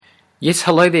Yes,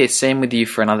 hello there, Sam with you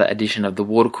for another edition of the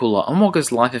Water Cooler on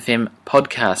Walker's Life FM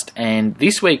podcast. And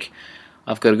this week,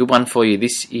 I've got a good one for you.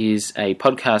 This is a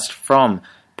podcast from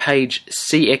Page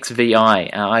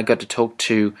CXVI. I got to talk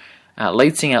to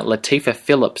lead singer Latifah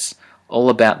Phillips all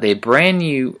about their brand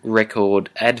new record,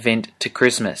 Advent to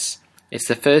Christmas. It's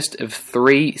the first of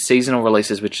 3 seasonal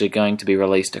releases which are going to be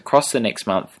released across the next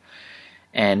month.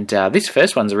 And this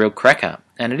first one's a real cracker.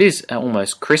 And it is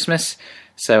almost Christmas.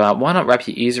 So why not wrap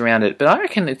your ears around it? But I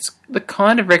reckon it's the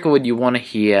kind of record you want to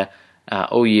hear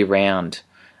all year round.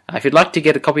 If you'd like to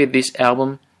get a copy of this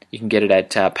album, you can get it at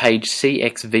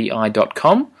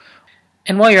pagecxvi.com.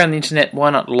 And while you're on the internet, why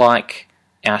not like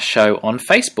our show on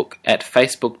Facebook at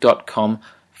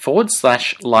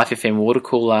facebook.com/LifeFM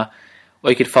Watercooler, or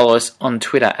you could follow us on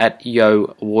Twitter at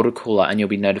YoWatercooler, and you'll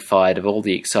be notified of all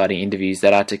the exciting interviews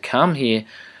that are to come here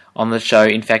on the show.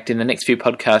 In fact, in the next few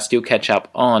podcasts, you'll catch up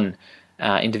on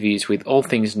interviews with All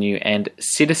Things New and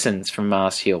Citizens from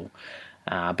Mars Hill.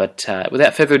 But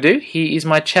without further ado, here is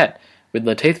my chat with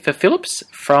Latifah Phillips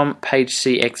from Page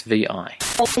CXVI.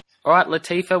 All right,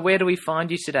 Latifah, where do we find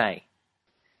you today?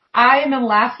 I am in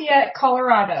Lafayette,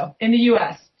 Colorado, in the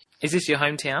U.S. Is this your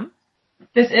hometown?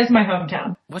 This is my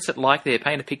hometown. What's it like there?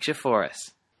 Paint a picture for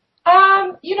us.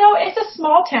 It's a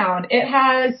small town. It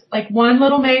has like one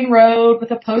little main road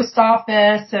with a post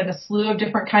office and a slew of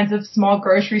different kinds of small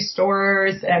grocery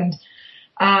stores, and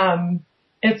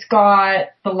it's got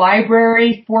the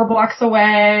library 4 blocks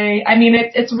away. I mean,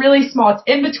 it's really small. It's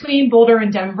in between Boulder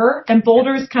and Denver, and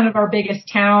Boulder's kind of our biggest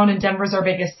town, and Denver's our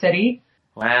biggest city.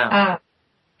 Wow.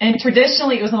 And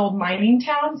traditionally, it was an old mining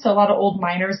town, so a lot of old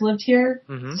miners lived here.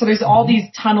 Mm-hmm. So there's all these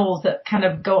tunnels that kind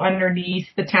of go underneath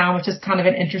the town, which is kind of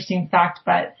an interesting fact.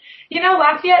 But,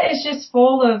 Lafayette is just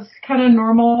full of kind of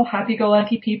normal,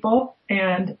 happy-go-lucky people,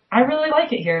 and I really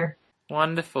like it here.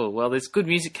 Wonderful. Well, there's good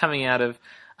music coming out of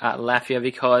Lafayette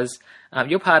because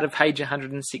you're part of Page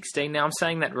 116. Now, I'm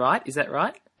saying that right? Is that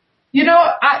right?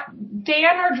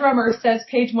 Dan, our drummer, says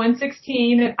Page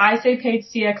 116, and I say Page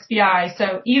CXVI.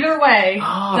 So either way,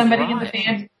 somebody in the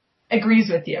band agrees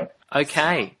with you.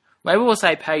 Okay. Maybe we'll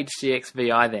say Page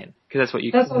CXVI then, because that's what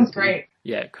you... That sounds great.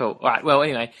 Yeah, cool. All right, well,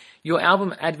 anyway, your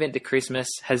album, Advent to Christmas,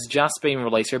 has just been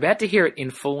released. We're about to hear it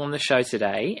in full on the show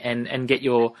today and get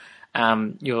your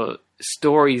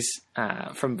stories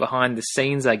from behind the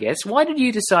scenes, I guess. Why did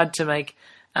you decide to make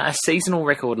a seasonal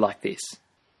record like this?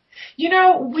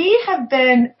 We have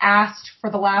been asked for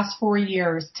the last 4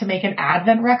 years to make an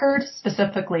Advent record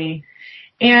specifically.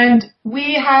 And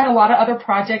we had a lot of other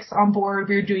projects on board.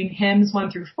 We were doing hymns 1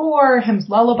 through 4, hymns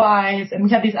lullabies, and we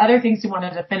had these other things we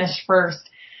wanted to finish first.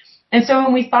 And so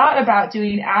when we thought about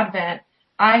doing Advent,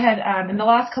 I had, in the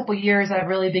last couple of years, I've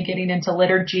really been getting into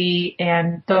liturgy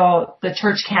and the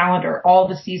church calendar, all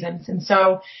the seasons. And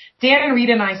so Dan and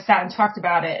Rita and I sat and talked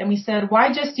about it, and we said,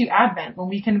 why just do Advent when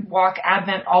we can walk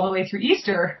Advent all the way through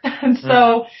Easter? And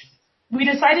so we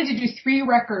decided to do 3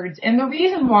 records. And the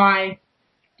reason why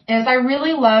is I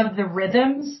really love the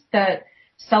rhythms that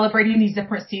celebrating these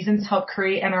different seasons help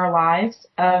create in our lives,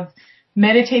 of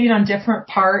meditating on different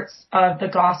parts of the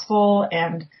gospel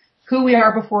and who we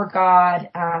are before God,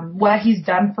 what He's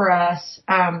done for us.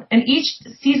 And each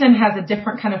season has a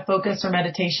different kind of focus or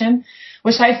meditation,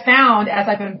 which I found as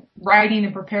I've been writing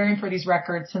and preparing for these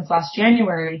records since last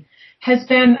January, has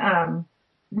been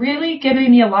really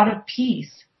giving me a lot of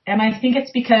peace. And I think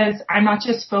it's because I'm not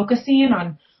just focusing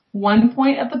on one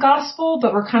point of the gospel,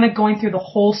 but we're kind of going through the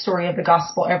whole story of the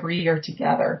gospel every year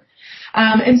together.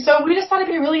 And so we just thought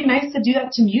it'd be really nice to do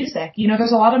that to music.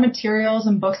 There's a lot of materials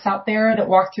and books out there that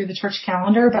walk through the church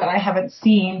calendar, but I haven't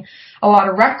seen a lot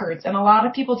of records. And a lot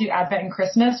of people do Advent and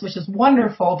Christmas, which is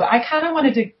wonderful, but I kind of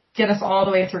wanted to get us all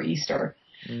the way through Easter.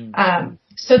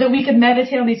 So that we could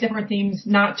meditate on these different themes,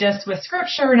 not just with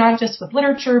scripture, not just with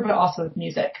literature, but also with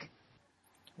music.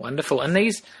 Wonderful. And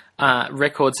these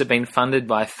records have been funded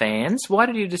by fans. Why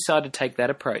did you decide to take that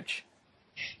approach?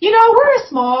 We're a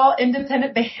small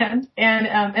independent band, and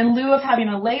in lieu of having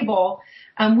a label,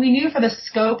 we knew for the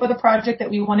scope of the project that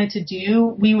we wanted to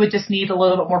do, we would just need a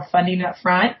little bit more funding up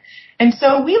front. And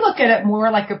so we look at it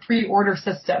more like a pre-order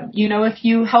system. If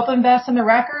you help invest in the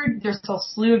record, there's a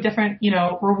slew of different,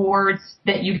 rewards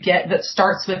that you get that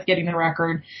starts with getting the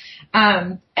record.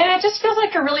 And it just feels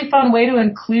like a really fun way to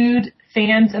include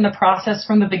fans in the process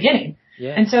from the beginning.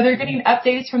 Yeah. And so they're getting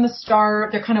updates from the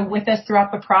start. They're kind of with us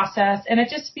throughout the process. And it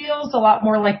just feels a lot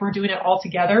more like we're doing it all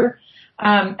together.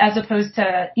 as opposed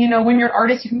to, when you're an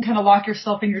artist, you can kind of lock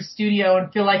yourself in your studio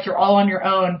and feel like you're all on your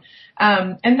own.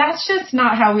 And that's just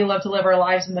not how we love to live our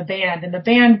lives in the band. In the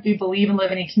band, we believe in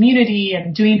living in community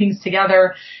and doing things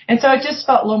together. And so it just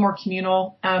felt a little more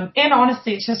communal. And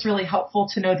honestly, it's just really helpful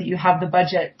to know that you have the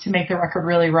budget to make the record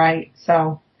really right.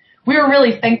 So we were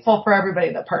really thankful for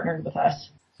everybody that partnered with us.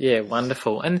 Yeah,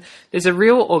 wonderful. And there's a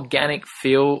real organic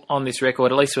feel on this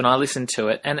record, at least when I listen to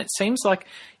it. And it seems like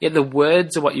the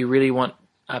words are what you really want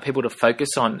people to focus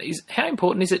on. How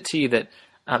important is it to you that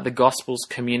the gospel's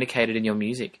communicated in your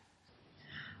music?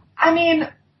 I mean,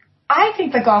 I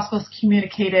think the gospel's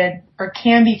communicated or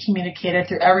can be communicated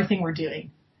through everything we're doing.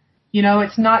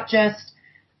 It's not just,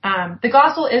 the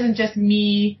gospel isn't just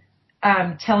me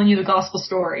telling you the gospel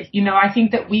story. I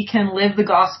think that we can live the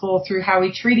gospel through how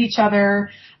we treat each other,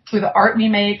 through the art we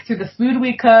make, through the food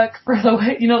we cook, for the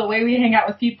way, the way we hang out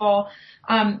with people.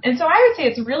 And so I would say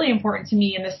it's really important to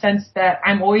me in the sense that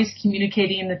I'm always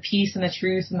communicating the peace and the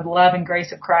truth and the love and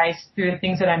grace of Christ through the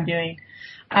things that I'm doing.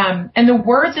 And the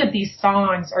words of these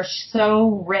songs are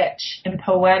so rich and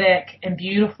poetic and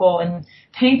beautiful and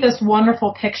paint this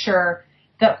wonderful picture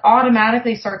that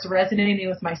automatically starts resonating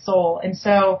with my soul. And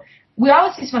so we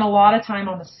obviously spend a lot of time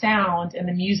on the sound and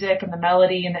the music and the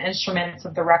melody and the instruments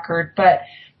of the record, but,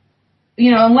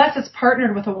 unless it's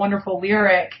partnered with a wonderful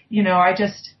lyric,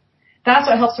 that's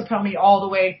what helps propel me all the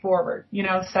way forward,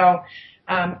 so,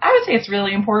 I would say it's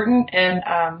really important. And,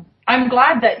 I'm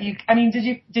glad that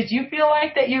did you feel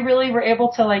like that you really were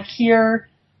able to hear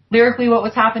lyrically what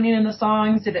was happening in the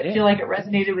songs? Did it feel like it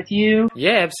resonated with you?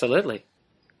 Yeah, absolutely.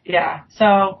 Yeah.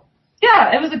 So,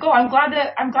 yeah, it was a goal. I'm glad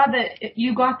that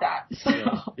you got that.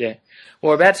 So. Yeah.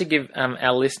 Well, we're about to give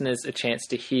our listeners a chance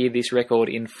to hear this record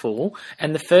in full.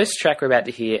 And the first track we're about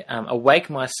to hear, Awake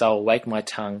My Soul, Wake My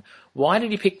Tongue. Why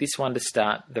did you pick this one to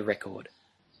start the record?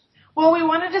 Well, we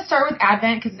wanted to start with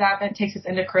Advent because Advent takes us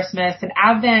into Christmas. And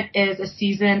Advent is a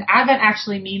season. Advent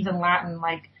actually means in Latin,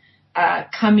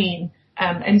 coming.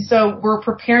 And so we're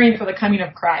preparing for the coming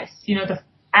of Christ. The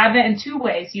Advent in two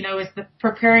ways, is the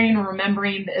preparing and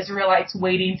remembering the Israelites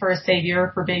waiting for a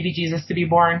Savior, for baby Jesus to be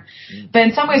born. But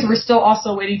in some ways, we're still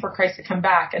also waiting for Christ to come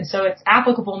back. And so it's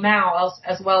applicable now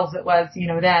as well as it was,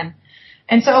 then.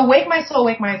 And so Awake My Soul,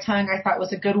 Wake My Tongue, I thought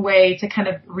was a good way to kind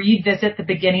of revisit the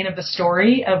beginning of the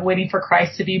story of waiting for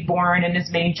Christ to be born in his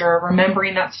manger,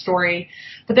 remembering that story.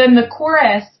 But then the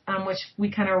chorus, which we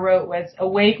kind of wrote, was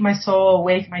Awake My Soul,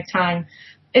 Awake My Tongue.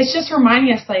 It's just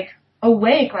reminding us,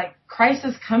 awake, Christ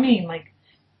is coming,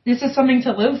 this is something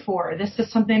to live for. This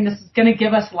is something this is going to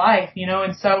give us life,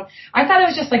 and so I thought it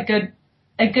was just a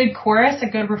good chorus, a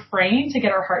good refrain to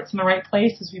get our hearts in the right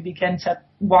place as we begin to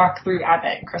walk through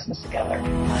Advent and Christmas together.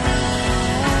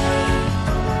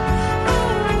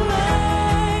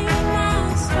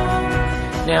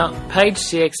 Now, Page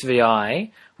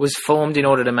CXVI was formed in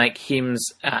order to make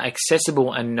hymns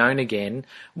accessible and known again.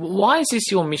 Why is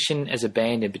this your mission as a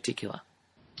band in particular?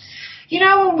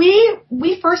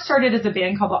 We first started as a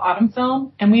band called the Autumn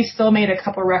Film, and we've still made a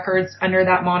couple records under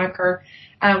that moniker.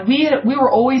 We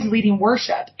were always leading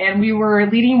worship, and we were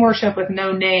leading worship with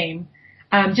no name,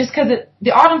 just because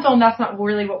the Autumn Film, that's not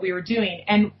really what we were doing.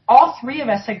 And all three of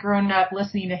us had grown up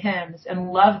listening to hymns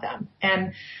and loved them.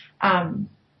 And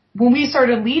when we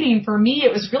started leading, for me,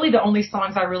 it was really the only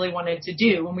songs I really wanted to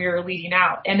do when we were leading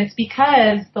out. And it's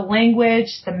because the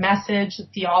language, the message, the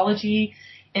theology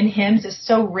in hymns is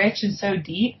so rich and so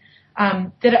deep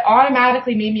that it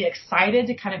automatically made me excited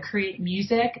to kind of create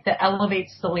music that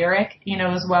elevates the lyric,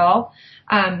 as well.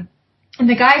 And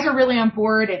the guys are really on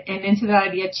board and into that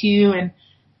idea too. And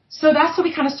so that's what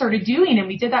we kind of started doing. And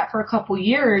we did that for a couple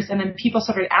years. And then people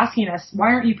started asking us,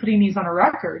 why aren't you putting these on a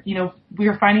record? We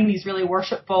were finding these really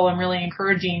worshipful and really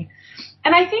encouraging.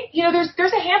 And I think,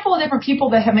 there's a handful of different people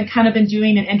that have kind of been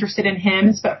doing and interested in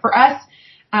hymns. But for us,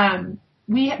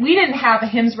 we didn't have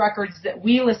hymns records that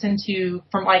we listened to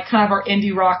from kind of our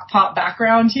indie rock pop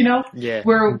background,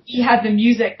 where we had the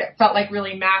music that felt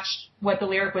really matched what the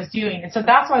lyric was doing. And so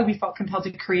that's why we felt compelled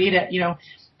to create it.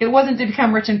 It wasn't to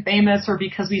become rich and famous or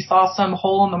because we saw some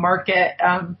hole in the market.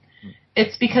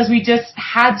 It's because we just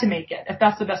had to make it, if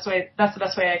that's the best way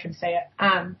I can say it.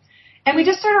 And we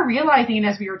just started realizing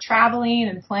as we were traveling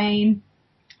and playing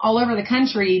all over the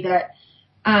country that,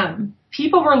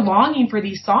 people were longing for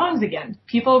these songs again.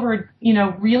 People were,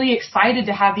 really excited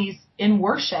to have these in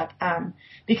worship,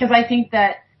 because I think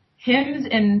that hymns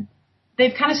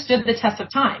they've kind of stood the test of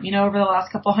time. Over the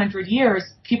last couple hundred years,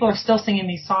 people are still singing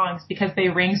these songs because they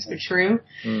ring so true.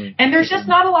 And there's just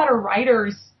not a lot of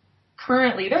writers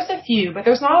currently. There's a few, but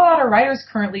there's not a lot of writers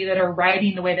currently that are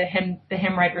writing the way the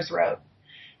hymn writers wrote.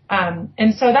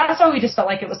 And so that's why we just felt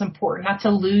like it was important not to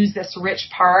lose this rich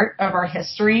part of our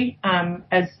history,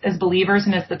 as believers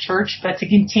and as the church, but to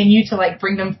continue to like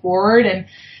bring them forward and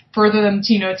further them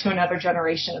to, to another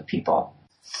generation of people.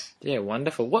 Yeah,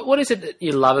 wonderful. What is it that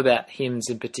you love about hymns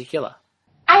in particular?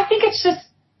 I think it's just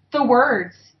the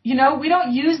words. We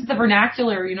don't use the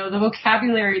vernacular, the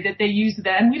vocabulary that they used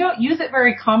then. We don't use it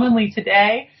very commonly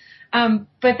today.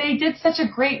 But they did such a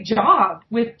great job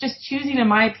with just choosing, in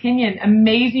my opinion,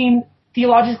 amazing,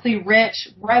 theologically rich,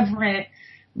 reverent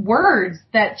words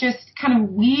that just kind of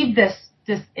weave this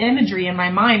imagery in my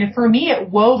mind. And for me, it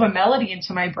wove a melody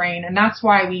into my brain. And that's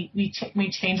why we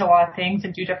change a lot of things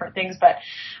and do different things. But,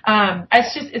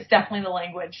 it's definitely the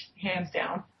language, hands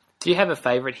down. Do you have a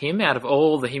favorite hymn out of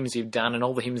all the hymns you've done and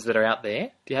all the hymns that are out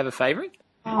there? Do you have a favorite?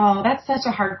 Oh, that's such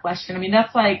a hard question. I mean,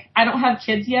 that's like, I don't have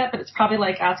kids yet, but it's probably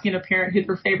like asking a parent who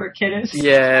their favorite kid is.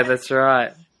 Yeah, that's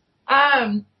right.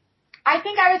 I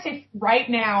think I would say right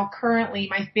now, currently,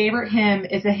 my favorite hymn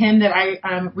is a hymn that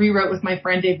I rewrote with my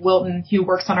friend Dave Wilton, who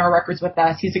works on our records with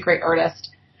us. He's a great artist.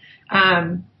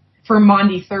 For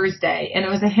Maundy Thursday. And it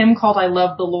was a hymn called I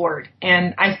Love the Lord.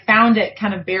 And I found it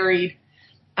kind of buried.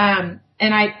 And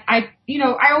I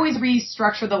always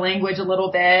restructure the language a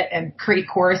little bit and create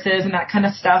choruses and that kind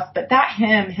of stuff. But that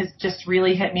hymn has just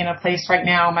really hit me in a place right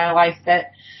now in my life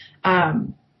that,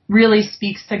 really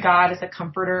speaks to God as a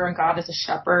comforter and God as a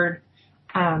shepherd,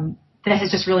 that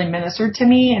has just really ministered to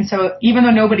me. And so even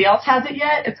though nobody else has it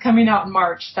yet, it's coming out in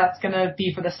March. That's going to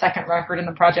be for the second record in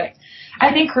the project.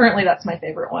 I think currently that's my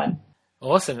favorite one.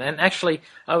 Awesome. And actually,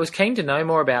 I was keen to know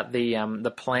more about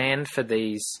the plan for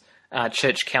these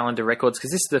church calendar records,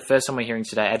 because this is the first one we're hearing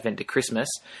today, Advent to Christmas.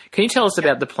 Can you tell us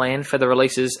about the plan for the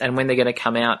releases and when they're going to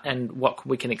come out and what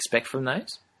we can expect from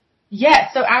those?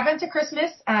 Yes. So Advent to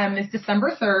Christmas is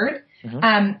December 3rd.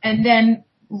 Mm-hmm. And then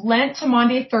Lent to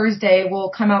Maundy Thursday will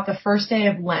come out the first day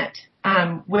of Lent,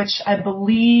 which I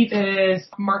believe is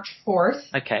March 4th.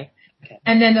 Okay.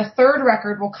 And then the third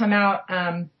record will come out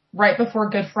right before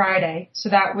Good Friday. So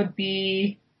that would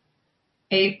be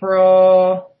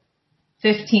April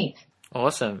 15th.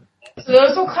 Awesome. So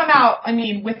those will come out,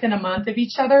 within a month of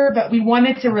each other, but we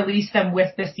wanted to release them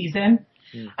with this season.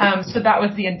 So that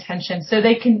was the intention. So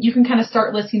you can kind of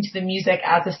start listening to the music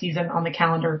as the season on the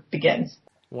calendar begins.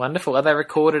 Wonderful. Are they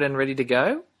recorded and ready to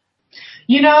go?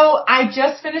 I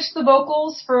just finished the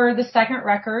vocals for the second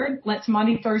record, Lent to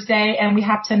Maundy Thursday, and we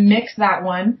have to mix that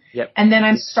one. Yep. And then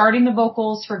I'm starting the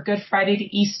vocals for Good Friday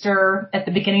to Easter at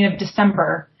the beginning of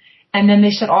December. And then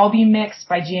they should all be mixed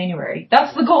by January.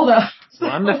 That's the goal, though.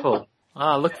 Wonderful.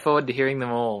 I look forward to hearing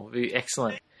them all. It'll be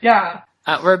excellent. Yeah.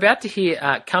 We're about to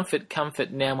hear Comfort,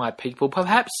 Comfort Now My People,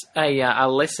 perhaps a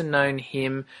lesser-known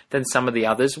hymn than some of the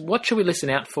others. What should we listen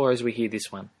out for as we hear this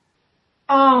one?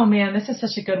 Oh, man, this is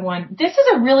such a good one. This is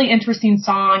a really interesting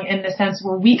song in the sense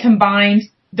where we combined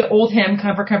the old hymn,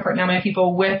 Comfort, Comfort Now My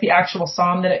People, with the actual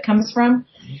psalm that it comes from.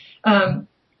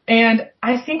 And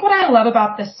I think what I love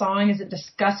about this song is it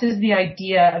discusses the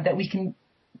idea that we can,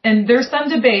 and there's some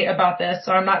debate about this,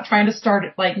 so I'm not trying to start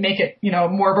it, make it,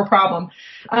 more of a problem.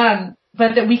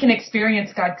 But that we can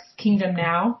experience God's kingdom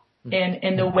now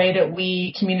in the way that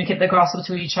we communicate the gospel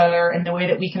to each other and the way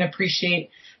that we can appreciate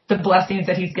the blessings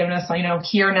that he's given us,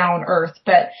 here now on earth.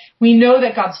 But we know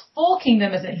that God's full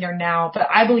kingdom isn't here now, but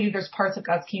I believe there's parts of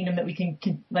God's kingdom that we can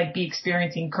be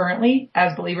experiencing currently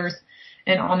as believers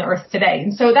and on the earth today.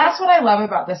 And so that's what I love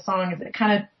about this song, is it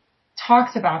kind of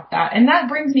talks about that. And that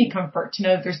brings me comfort to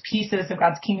know that there's pieces of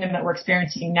God's kingdom that we're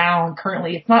experiencing now and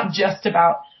currently. It's not just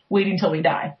about waiting till we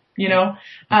die,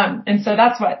 and so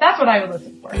that's what I would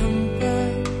listen for.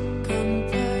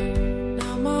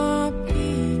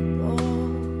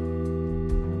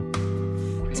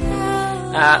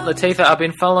 Latifah, I've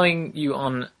been following you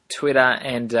on Twitter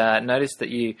and noticed that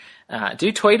you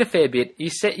do tweet a fair bit. You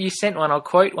sent one. I'll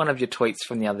quote one of your tweets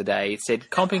from the other day. It said,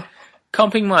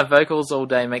 "Comping my vocals all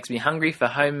day makes me hungry for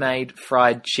homemade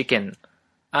fried chicken."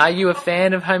 Are you a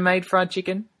fan of homemade fried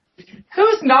chicken?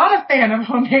 Who's not a fan of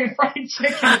homemade fried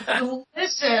chicken? It's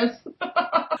delicious.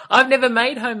 I've never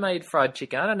made homemade fried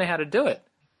chicken. I don't know how to do it.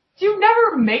 You've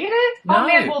never made it? No. Oh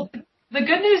man, well, the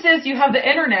good news is you have the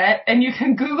internet and you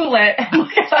can Google it and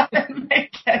look it up and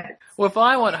make it. Well, if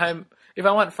I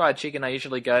want fried chicken, I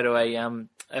usually go to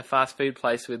a fast food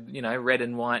place with, red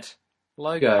and white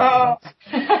logo. Oh.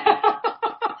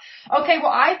 Okay,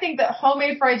 well, I think that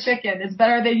homemade fried chicken is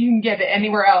better than you can get it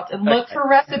anywhere else. And look for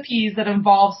recipes that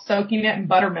involve soaking it in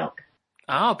buttermilk.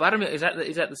 Oh, buttermilk. Is that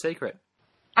the secret?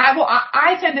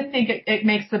 I tend to think it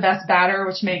makes the best batter,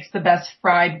 which makes the best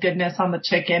fried goodness on the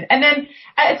chicken. And then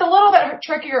it's a little bit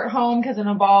trickier at home because it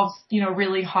involves,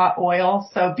 really hot oil.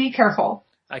 So be careful.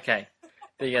 Okay.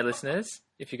 There you go, listeners.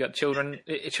 If you've got children,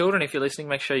 if you're listening,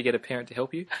 make sure you get a parent to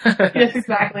help you. Yes,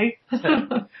 exactly.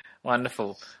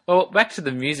 Wonderful. Well, back to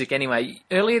the music anyway.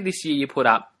 Earlier this year you put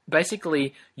up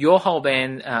basically your whole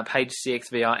band, Page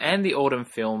CXVI, and the Autumn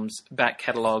Films back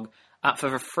catalogue up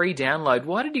for a free download.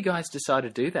 Why did you guys decide to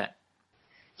do that?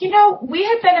 You know, we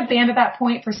had been a band at that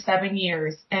point for 7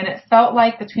 years, and it felt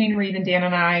like between Reed and Dan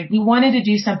and I, we wanted to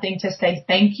do something to say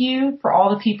thank you for all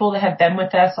the people that have been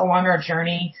with us along our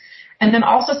journey, and then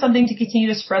also something to continue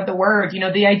to spread the word. You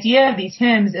know, the idea of these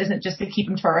hymns isn't just to keep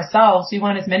them to ourselves. We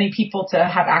want as many people to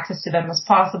have access to them as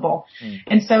possible.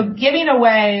 And so giving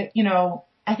away, you know,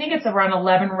 I think it's around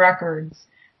 11 records,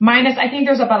 minus, I think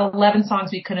there's about 11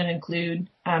 songs we couldn't include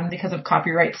because of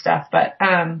copyright stuff, but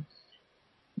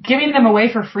giving them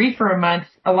away for free for a month,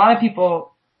 a lot of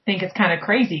people think it's kind of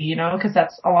crazy, you know, because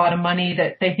that's a lot of money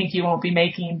that they think you won't be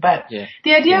making. But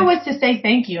the idea was to say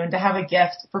thank you and to have a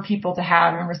gift for people to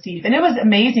have and receive. And it was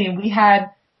amazing. We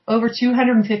had over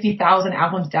 250,000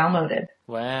 albums downloaded.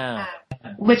 Wow.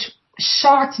 Which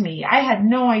shocked me. I had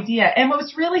no idea. And what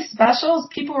was really special is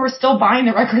people were still buying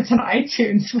the records on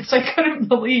iTunes, which I couldn't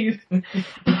believe.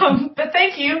 But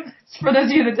thank you for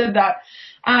those of you that did that.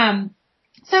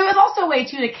 So it was also a way,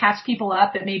 too, to catch people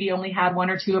up that maybe only had one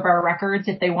or two of our records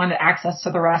if they wanted access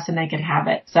to the rest and they could have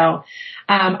it. So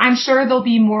I'm sure there'll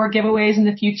be more giveaways in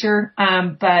the future,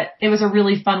 but it was a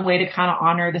really fun way to kind of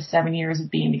honor the 7 years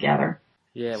of being together.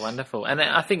 Yeah, wonderful. And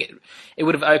I think it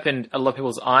would have opened a lot of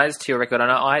people's eyes to your record. I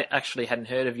know I actually hadn't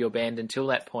heard of your band until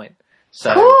that point.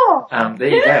 So cool. There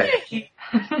you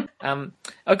go.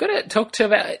 I've got to talk to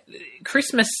about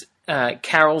Christmas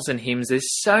carols and hymns. There's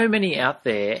so many out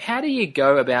there. How do you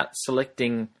go about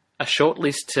selecting a short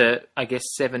list to, I guess,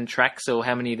 7 tracks or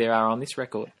how many there are on this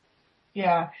record?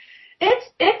 Yeah,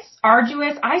 it's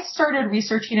arduous. I started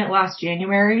researching it last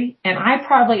January, and I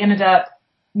probably ended up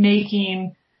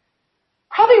reading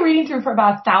through for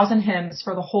about 1,000 hymns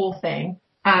for the whole thing.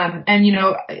 And, you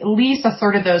know, at least a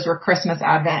third of those were Christmas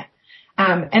Advent.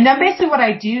 And then basically what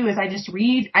I do is I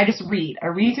read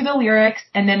through the lyrics,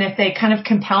 and then if they kind of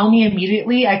compel me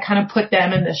immediately, I kind of put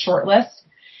them in the short list.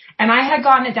 And I had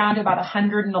gotten it down to about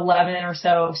 111 or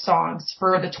so songs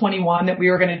for the 21 that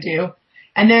we were going to do.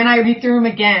 And then I read through them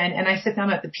again, and I sit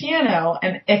down at the piano,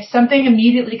 and if something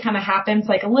immediately kind of happens,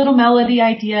 like a little melody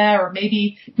idea, or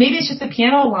maybe it's just a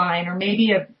piano line, or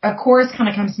maybe a chorus kind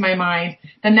of comes to my mind,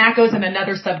 then that goes in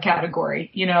another subcategory,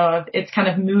 you know, it's kind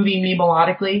of moving me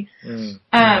melodically.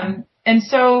 And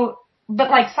so, but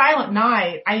like Silent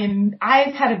Night,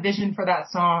 I've had a vision for that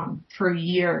song for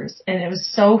years, and it was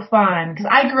so fun, because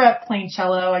I grew up playing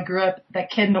cello, I grew up that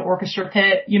kid in the orchestra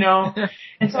pit, you know,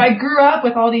 and so I grew up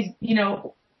with all these, you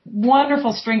know,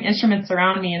 wonderful string instruments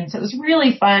around me, and so it was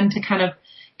really fun to kind of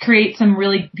create some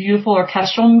really beautiful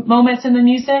orchestral moments in the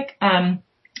music.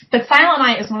 But Silent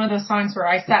Night is one of those songs where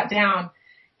I sat down,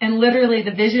 and literally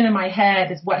the vision in my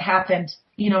head is what happened,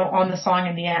 you know, on the song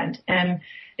in the end, and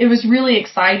it was really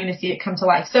exciting to see it come to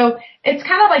life. So it's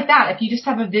kind of like that. If you just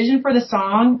have a vision for the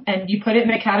song and you put it in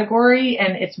a category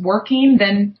and it's working,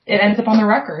 then it ends up on the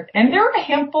record. And there were a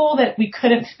handful that we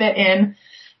couldn't fit in,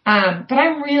 but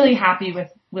I'm really happy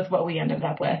with what we ended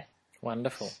up with.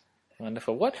 Wonderful.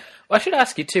 What I should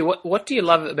ask you too, what do you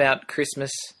love about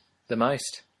Christmas the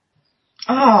most?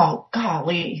 Oh,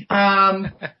 golly.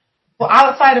 Well,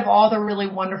 outside of all the really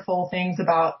wonderful things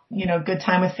about, you know, good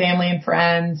time with family and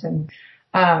friends and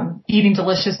eating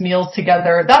delicious meals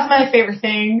together. That's my favorite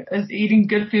thing, is eating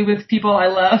good food with people I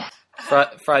love.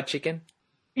 Fried chicken?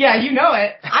 Yeah, you know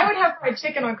it. I would have fried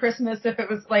chicken on Christmas if it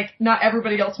was like not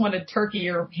everybody else wanted turkey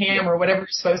or ham or whatever you're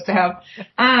supposed to have.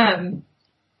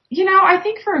 You know, I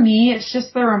think for me, it's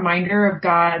just the reminder of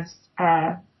God's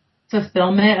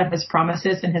fulfillment of his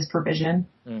promises and his provision.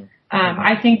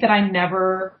 I think that I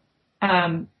never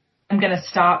I'm going to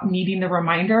stop needing the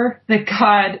reminder that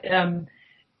God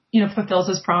you know, fulfills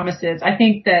his promises. I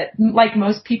think that, like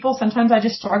most people, sometimes I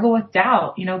just struggle with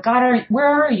doubt. You know, God, where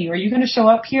are you? Are you going to show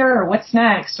up here, or what's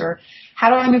next? Or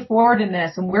how do I move forward in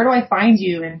this? And where do I find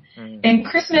you? And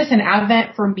Christmas and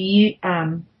Advent for me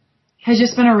has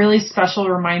just been a really special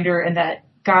reminder, and that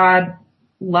God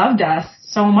loved us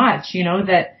so much, you know,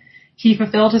 that he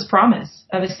fulfilled his promise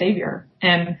of a savior.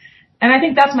 And I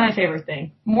think that's my favorite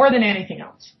thing, more than anything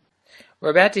else. We're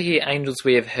about to hear Angels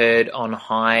We Have Heard on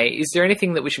High. Is there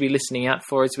anything that we should be listening out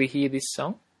for as we hear this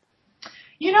song?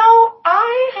 You know,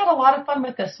 I had a lot of fun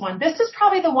with this one. This is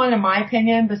probably the one, in my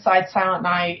opinion, besides Silent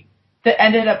Night, that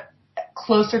ended up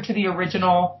closer to the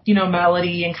original, you know,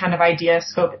 melody and kind of idea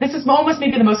scope. This is almost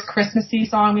maybe the most Christmassy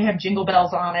song. We have jingle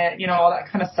bells on it, you know, all that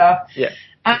kind of stuff. Yeah.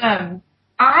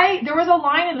 there was a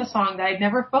line in the song that I'd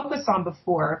never focused on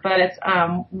before, but it's,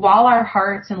 while our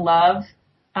hearts in love,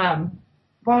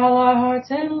 while our hearts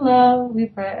in love,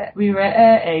 we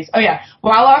raise. Oh yeah,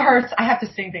 while our hearts, I have to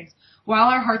sing things. While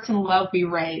our hearts in love, we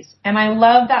raise. And I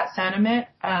love that sentiment.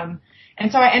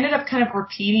 And so I ended up kind of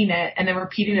repeating it and then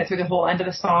repeating it through the whole end of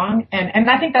the song. And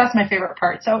I think that's my favorite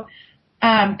part. So,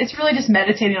 it's really just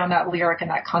meditating on that lyric and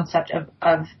that concept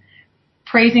of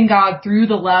praising God through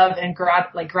the love and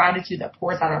gratitude that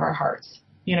pours out of our hearts,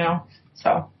 you know?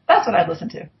 So that's what I'd listen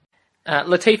to.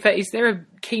 Latifah, is there a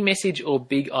key message or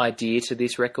big idea to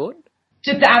this record?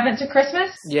 Just the Advent to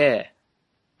Christmas? Yeah.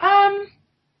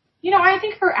 You know, I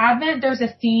think for Advent, there's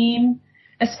a theme,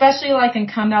 especially like in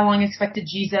Come Thou Long Expected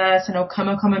Jesus and O Come,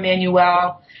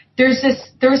 Emmanuel. There's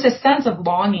a sense of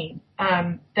longing,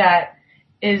 that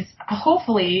is,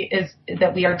 hopefully,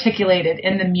 that we articulated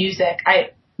in the music.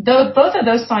 Both of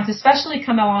those songs, especially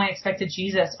Come Thou Long Expected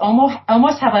Jesus,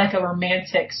 almost have like a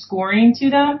romantic scoring to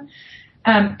them.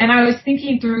 And I was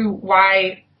thinking through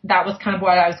why that was kind of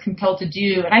what I was compelled to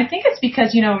do. And I think it's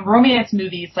because, you know, romance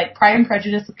movies like Pride and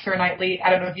Prejudice with Keira Knightley, I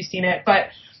don't know if you've seen it, but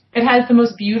it has the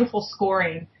most beautiful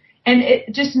scoring. And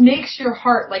it just makes your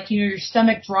heart, like, you know, your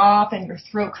stomach drop and your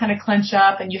throat kind of clench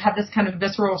up and you have this kind of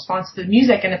visceral response to the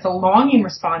music, and it's a longing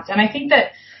response. And I think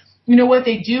that, you know, what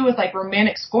they do with like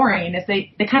romantic scoring is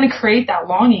they kind of create that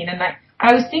longing. And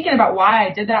I was thinking about why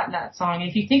I did that in that song. And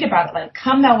if you think about it, like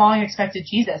Come Thou Long Expected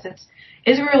Jesus, it's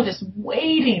Israel just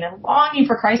waiting and longing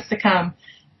for Christ to come.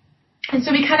 And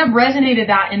so we kind of resonated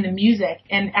that in the music.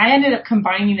 And I ended up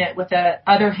combining it with a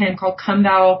other hymn called Come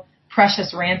Thou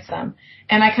Precious Ransom.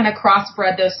 And I kind of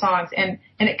crossbred those songs, and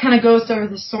it kind of goes over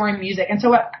the soaring music. And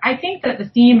so I think that the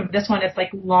theme of this one is like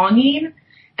longing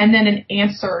and then an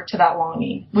answer to that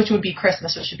longing, which would be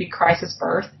Christmas, which would be Christ's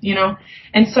birth, you know?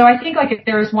 And so I think like if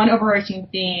there is one overarching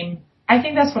theme, I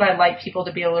think that's what I'd like people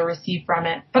to be able to receive from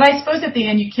it. But I suppose at the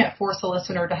end, you can't force a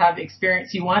listener to have the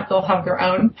experience you want. They'll have their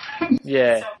own.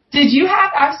 Yeah. So,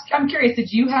 I'm curious,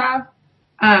 did you have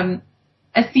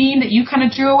a theme that you kind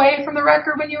of drew away from the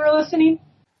record when you were listening?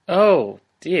 Oh,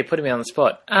 dear, putting me on the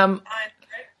spot.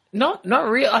 Not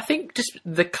real. I think just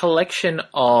the collection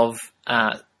of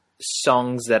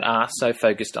songs that are so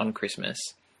focused on Christmas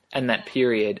and that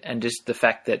period, and just the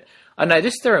fact that, I know,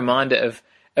 just the reminder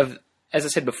of as I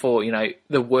said before, you know,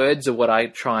 the words are what I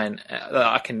try and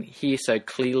I can hear so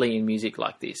clearly in music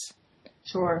like this.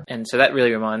 Sure. And so that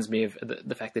really reminds me of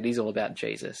the fact that it is all about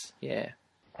Jesus. Yeah.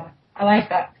 I like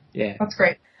that. Yeah. That's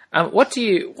great. What do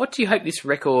you hope this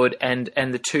record and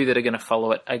the two that are going to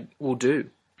follow it will do?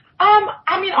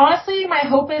 I mean, honestly, my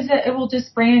hope is that it will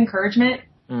just bring encouragement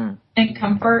and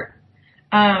comfort.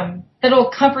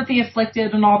 That'll comfort the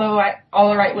afflicted in all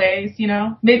the right ways, you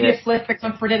know? Maybe afflict the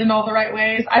comforted in all the right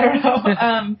ways. I don't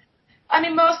know. I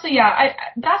mean, mostly, yeah.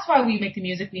 That's why we make the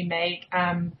music we make.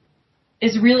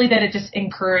 Is really that it just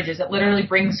encourages. It literally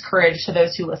brings courage to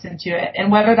those who listen to it.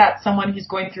 And whether that's someone who's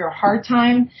going through a hard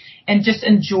time and just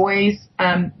enjoys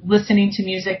listening to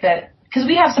music because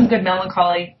we have some good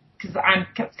melancholy, because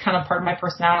it's kind of part of my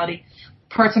personality,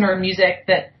 parts in our music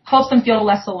that helps them feel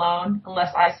less alone and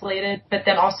less isolated, but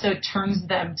then also turns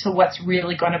them to what's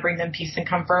really going to bring them peace and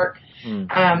comfort.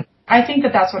 I think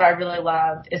that that's what I really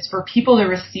loved, is for people to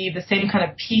receive the same kind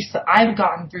of peace that I've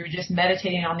gotten through just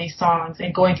meditating on these songs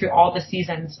and going through all the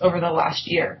seasons over the last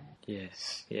year.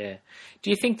 Yes, yeah. Do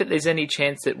you think that there's any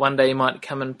chance that one day you might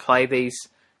come and play these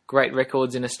great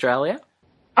records in Australia?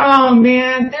 Oh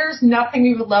man, there's nothing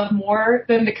we would love more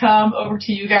than to come over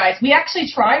to you guys. We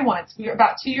actually tried once. We were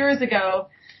about 2 years ago.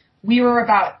 We were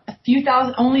about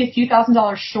only a few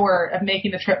 $1,000s short of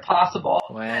making the trip possible.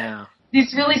 Wow.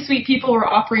 These really sweet people were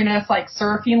offering us like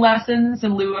surfing lessons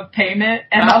in lieu of payment.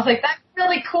 And I was like, that's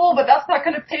really cool, but that's not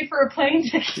going to pay for a plane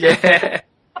ticket. Yeah.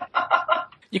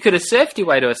 You could have surfed your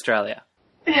way to Australia.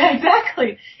 Yeah,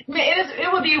 exactly. I mean,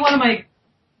 it would be one of my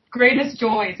greatest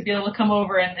joys to be able to come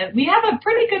over. And we have a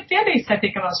pretty good fan base, I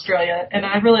think, in Australia. And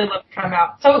I really love to come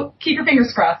out. So keep your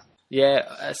fingers crossed.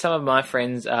 Yeah, some of my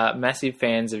friends are massive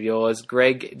fans of yours.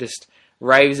 Greg just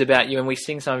raves about you, and we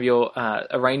sing some of your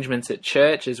arrangements at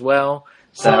church as well.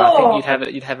 So I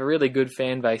think you'd have a really good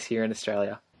fan base here in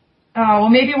Australia. Oh, well,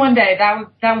 maybe one day.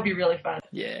 That would be really fun.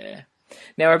 Yeah.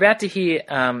 Now we're about to hear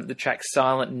the track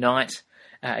 "Silent Night."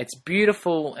 It's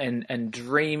beautiful and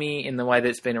dreamy in the way that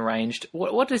it's been arranged.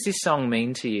 What does this song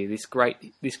mean to you? This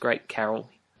great carol.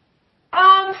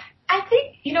 I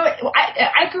think, you know,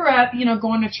 I grew up, you know,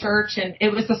 going to church, and it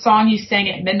was the song you sang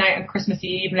at midnight on Christmas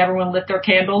Eve, and everyone lit their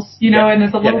candles, you know, and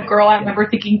as a little girl, I remember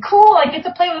thinking, cool, I get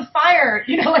to play with fire,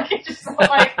 you know, like it just felt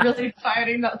like really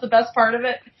exciting. That was the best part of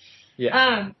it.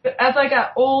 Yeah. But as I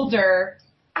got older,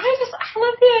 I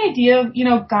love the idea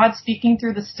of, God speaking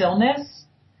through the stillness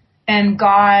and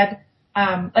God,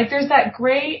 there's that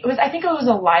great, I think it was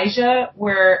Elijah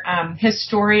where, his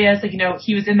story is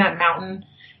he was in that mountain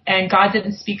and God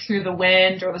didn't speak through the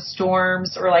wind or the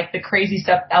storms or the crazy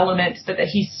stuff elements, but that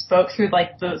he spoke through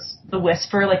the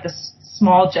whisper, the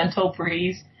small gentle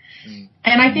breeze. Mm.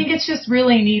 And I think it's just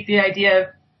really neat, the idea of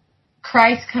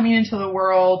Christ coming into the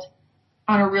world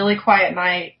on a really quiet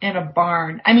night in a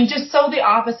barn. I mean, just so the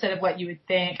opposite of what you would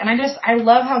think. And I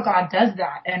love how God does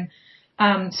that. And,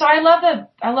 so I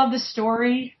love the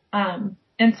story,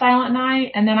 in Silent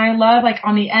Night. And then I love,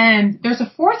 on the end, there's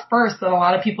a fourth verse that a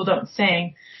lot of people don't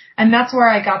sing. And that's where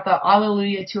I got the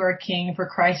Alleluia to our King, for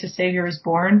Christ the Savior is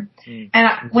born. Mm.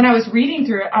 And when I was reading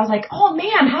through it, I was like, oh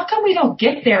man, how come we don't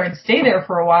get there and stay there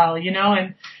for a while,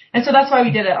 And so that's why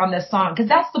we did it on this song, because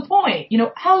that's the point.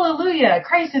 Hallelujah,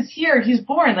 Christ is here, he's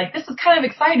born. This is kind of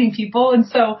exciting, people. And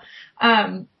so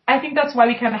I think that's why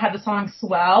we kind of had the song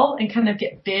swell and kind of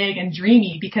get big and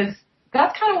dreamy, because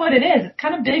that's kind of what it is. It's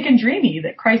kind of big and dreamy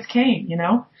that Christ came,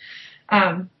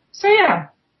 So yeah,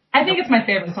 I think it's my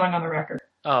favorite song on the record.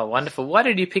 Oh, wonderful. Why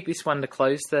did you pick this one to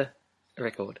close the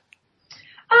record?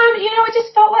 It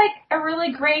just felt like a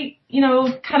really great,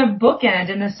 kind of bookend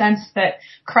in the sense that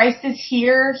Christ is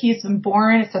here. He's been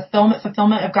born. It's a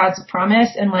fulfillment of God's promise.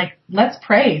 And let's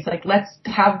praise, let's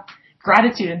have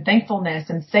gratitude and thankfulness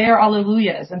and say our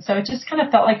alleluias. And so it just kind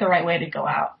of felt like the right way to go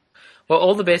out. Well,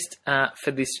 all the best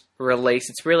for this release.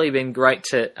 It's really been great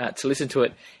to listen to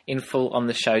it in full on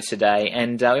the show today.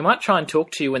 And we might try and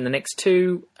talk to you when the next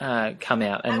two come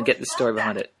out and get the story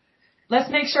behind it. Let's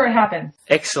make sure it happens.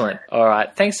 Excellent. All right.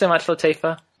 Thanks so much,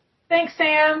 Latifah. Thanks,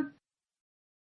 Sam.